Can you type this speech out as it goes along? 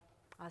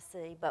I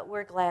see, but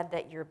we're glad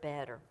that you're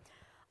better.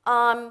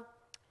 Um,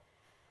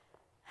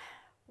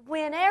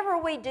 Whenever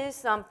we do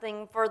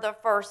something for the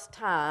first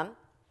time,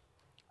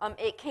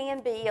 it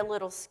can be a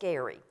little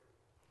scary.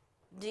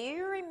 Do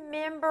you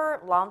remember,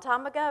 a long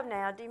time ago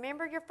now, do you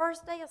remember your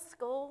first day of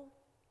school?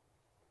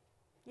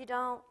 You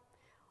don't?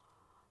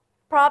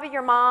 Probably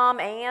your mom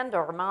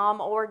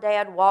or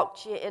dad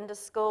walked you into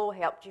school,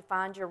 helped you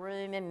find your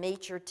room and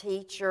meet your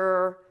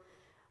teacher.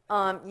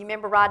 You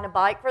remember riding a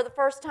bike for the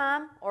first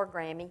time? Or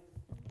Grammy?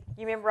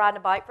 You remember riding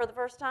a bike for the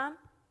first time?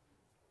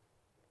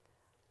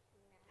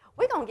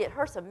 We're going to get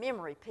her some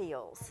memory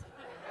pills.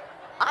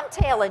 I'm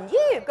telling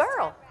you,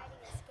 girl.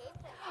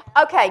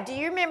 Okay, do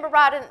you remember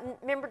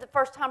the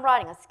first time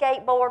riding a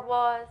skateboard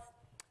was?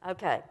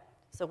 Okay,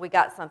 so we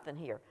got something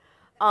here.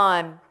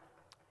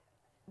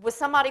 Was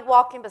somebody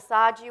walking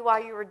beside you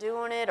while you were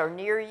doing it or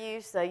near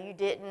you so you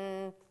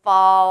didn't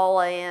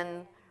fall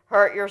and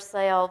hurt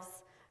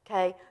yourselves?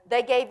 Okay,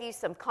 they gave you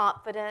some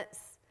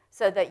confidence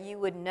so that you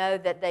would know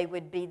that they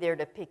would be there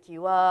to pick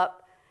you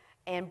up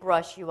and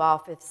brush you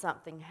off if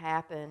something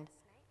happened.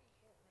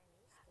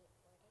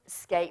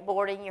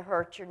 Skateboarding, you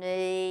hurt your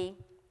knee,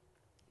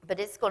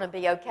 but it's going to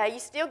be okay. You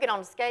still get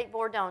on the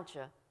skateboard, don't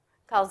you?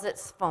 Because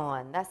it's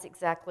fun. That's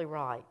exactly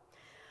right.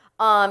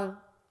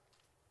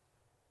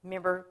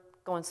 Remember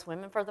going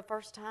swimming for the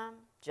first time?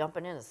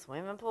 Jumping in a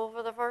swimming pool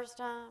for the first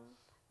time?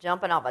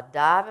 Jumping off a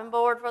diving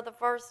board for the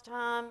first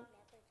time?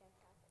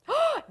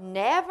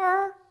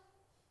 Never?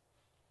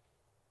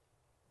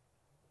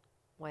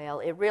 Well,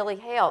 it really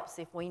helps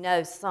if we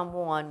know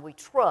someone we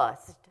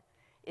trust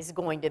is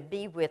going to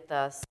be with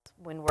us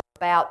when we're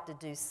about to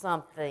do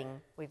something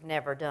we've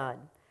never done.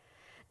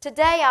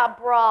 Today I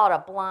brought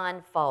a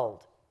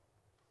blindfold.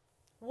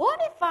 What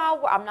if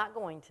I'm not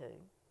going to,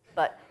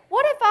 but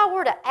what if I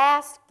were to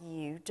ask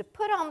you to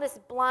put on this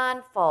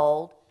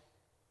blindfold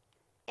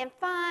and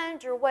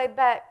find your way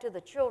back to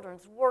the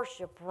children's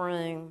worship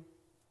room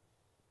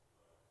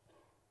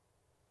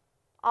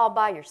all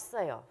by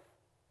yourself?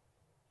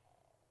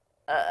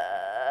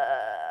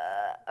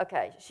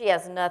 Okay, she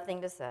has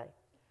nothing to say.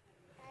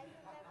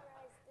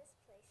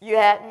 You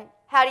hadn't?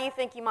 How do you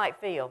think you might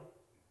feel?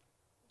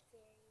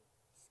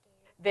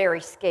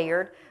 Very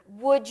scared.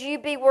 Would you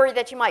be worried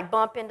that you might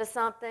bump into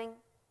something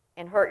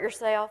and hurt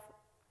yourself?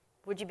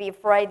 Would you be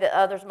afraid that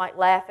others might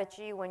laugh at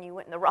you when you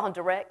went in the wrong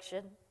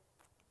direction?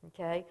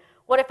 Okay.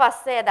 What if I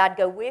said I'd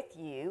go with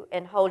you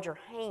and hold your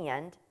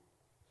hand?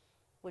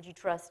 Would you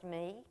trust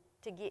me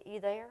to get you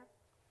there?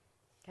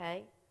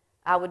 Okay.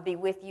 I would be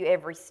with you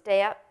every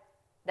step.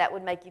 That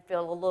would make you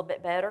feel a little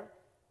bit better.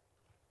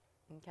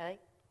 Okay.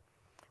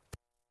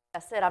 I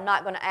said I'm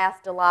not going to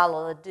ask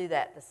Delilah to do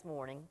that this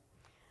morning.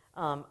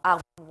 I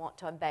wouldn't want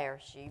to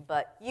embarrass you,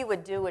 but you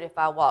would do it if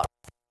I walked.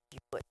 You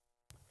would.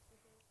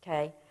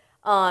 Okay.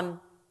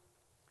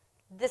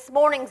 This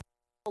morning's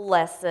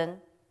lesson,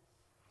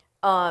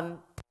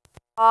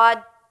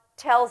 God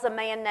tells a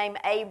man named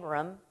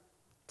Abram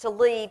to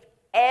leave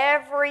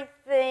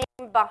everything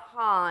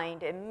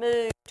behind and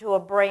move to a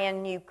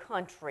brand new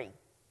country.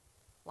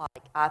 Like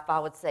if I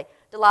would say,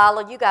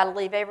 Delilah, you got to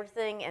leave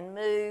everything and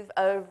move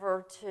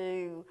over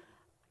to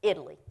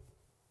Italy.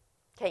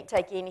 Can't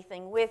take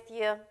anything with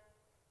you.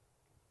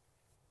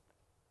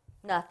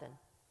 Nothing.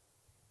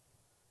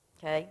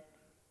 Okay?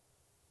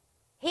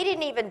 He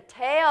didn't even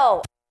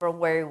tell Abram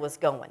where he was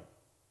going,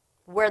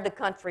 where the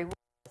country was.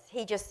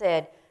 He just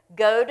said,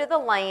 go to the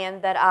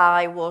land that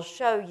I will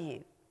show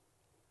you.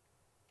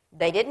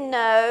 They didn't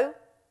know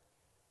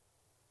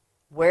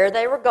where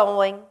they were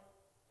going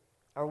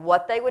or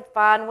what they would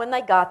find when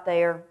they got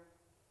there.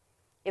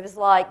 It was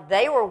like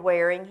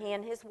he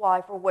and his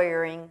wife were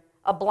wearing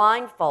a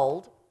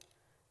blindfold,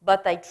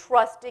 but they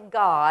trusted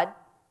God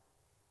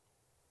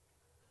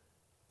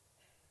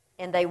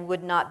and they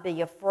would not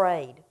be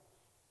afraid.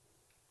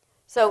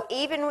 So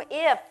even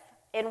if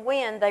and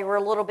when they were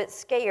a little bit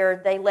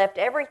scared, they left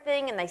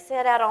everything and they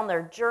set out on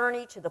their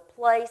journey to the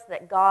place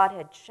that God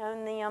had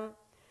shown them.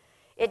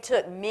 It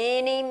took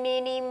many,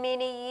 many,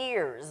 many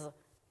years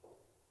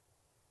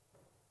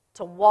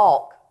to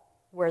walk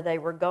where they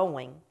were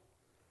going.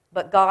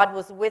 But God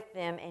was with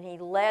them and He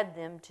led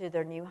them to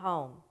their new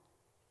home.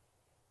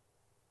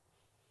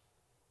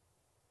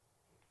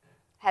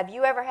 Have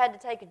you ever had to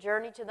take a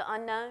journey to the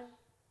unknown?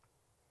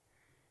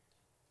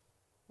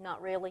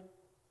 Not really.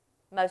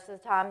 Most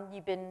of the time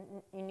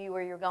you knew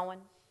where you're going?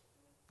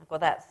 Well,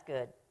 that's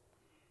good.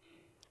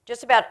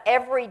 Just about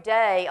every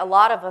day, a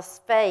lot of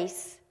us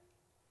face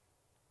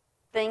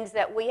things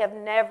that we have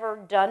never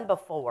done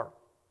before.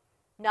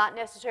 Not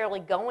necessarily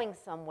going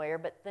somewhere,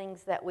 but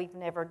things that we've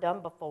never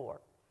done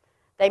before.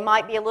 They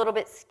might be a little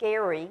bit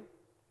scary,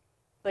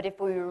 but if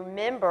we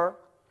remember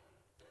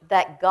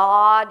that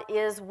God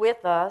is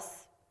with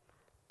us,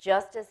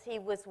 just as He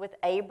was with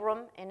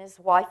Abram and his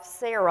wife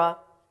Sarah,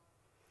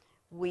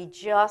 we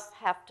just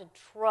have to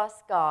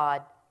trust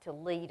God to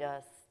lead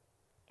us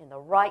in the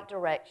right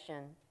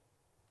direction,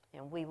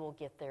 and we will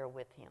get there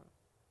with Him.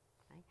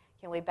 Okay?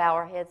 Can we bow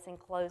our heads and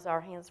close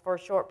our hands for a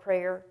short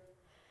prayer?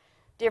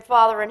 Dear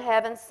Father in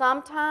heaven,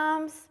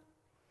 sometimes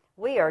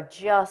We are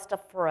just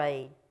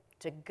afraid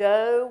to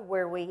go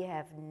where we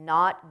have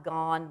not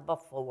gone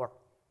before.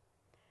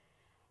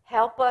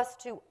 Help us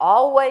to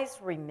always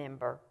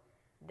remember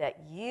that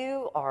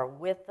you are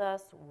with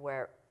us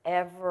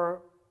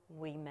wherever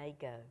we may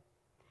go.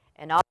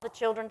 And all the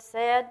children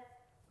said,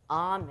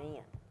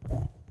 Amen.